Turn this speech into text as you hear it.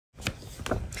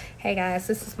Hey guys,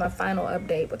 this is my final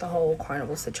update with the whole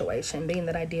Carnival situation, being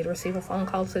that I did receive a phone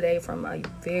call today from a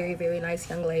very, very nice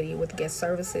young lady with guest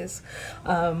services.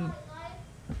 Go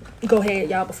ahead,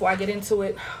 y'all, before I get into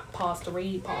it, pause to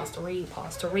read, pause to read,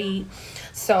 pause to read.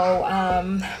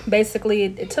 So basically,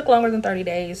 it took longer than 30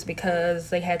 days because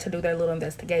they had to do their little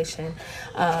investigation,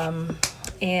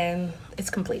 and it's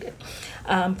completed.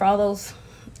 For all those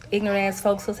ignorant ass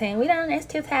folks who saying, that's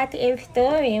too hard to every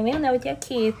story and we don't know what your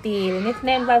kids did and it's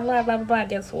not blah blah blah blah blah.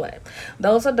 Guess what?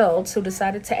 Those adults who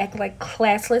decided to act like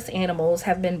classless animals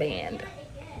have been banned.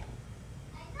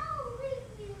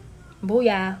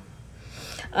 Booyah.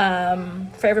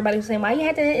 For everybody who's saying, why you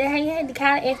had to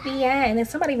call FBI, and then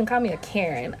somebody even called me a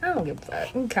Karen. I don't give a fuck.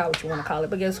 You can call what you want to call it,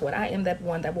 but guess what? I am that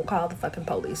one that will call the fucking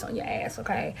police on your ass,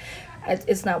 okay?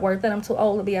 It's not worth it. I'm too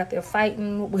old to be out there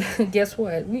fighting. Guess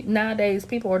what? Nowadays,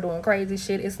 people are doing crazy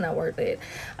shit. It's not worth it.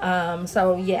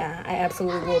 So, yeah, I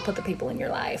absolutely will put the people in your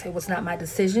life. It was not my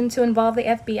decision to involve the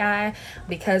FBI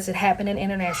because it happened in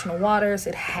international waters.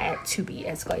 It had to be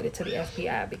escalated to the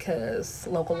FBI because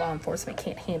local law enforcement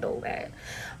can't handle that.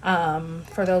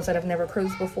 For those that have never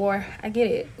cruised before, I get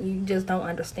it. You just don't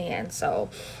understand. So,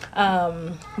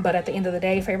 but at the end of the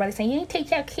day, for everybody saying, you didn't teach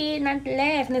your kid not to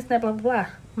laugh and this, blah, blah, blah.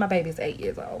 My baby's 8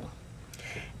 years old.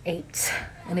 8.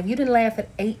 And if you didn't laugh at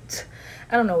 8,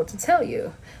 I don't know what to tell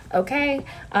you. Okay?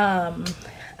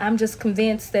 I'm just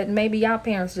convinced that maybe y'all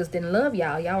parents just didn't love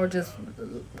y'all. Y'all were just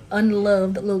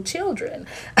unloved little children.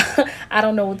 I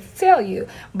don't know what to tell you.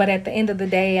 But at the end of the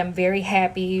day, I'm very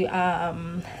happy.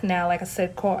 Now, like I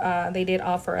said, they did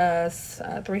offer us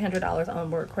 $300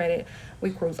 onboard credit.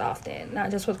 We cruise often,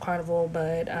 not just with Carnival,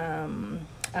 but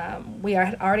we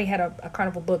already had a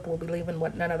Carnival booked. We'll be leaving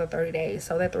another 30 days,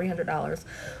 so that $300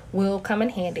 will come in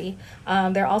handy.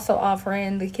 They're also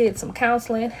offering the kids some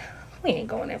counseling. We ain't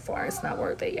going that far. It's not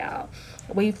worth it, y'all.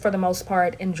 We, for the most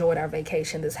part, enjoyed our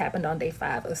vacation. This happened on day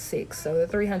 5 of 6. So the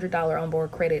 $300 onboard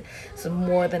credit is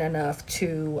more than enough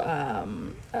to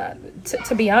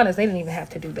be honest, they didn't even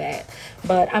have to do that.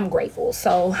 But I'm grateful.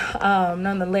 So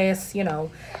nonetheless, you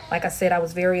know, like I said, I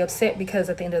was very upset because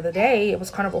at the end of the day, it was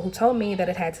Carnival who told me that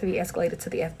it had to be escalated to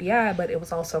the FBI, but it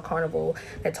was also Carnival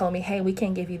that told me, hey, we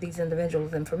can't give you these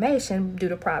individuals' information due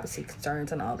to privacy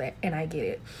concerns and all that. And I get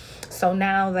it. So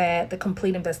now that the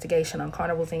complete investigation on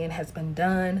Carnival's end has been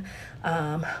done,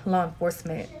 law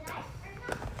enforcement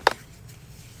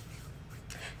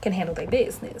can handle their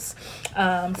business.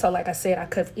 So like I said, I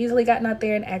could have easily gotten out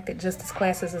there and acted just as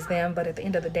classes as them, but at the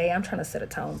end of the day, I'm trying to set a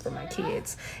tone for my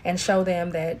kids and show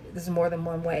them that there's more than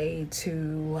one way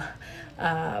to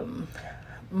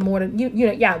more than you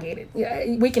know, y'all get it.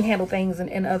 Yeah, we can handle things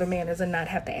in other manners and not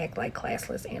have to act like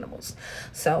classless animals.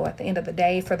 So at the end of the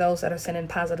day, for those that are sending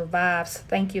positive vibes,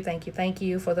 thank you, thank you, thank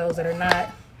you. For those that are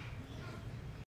not,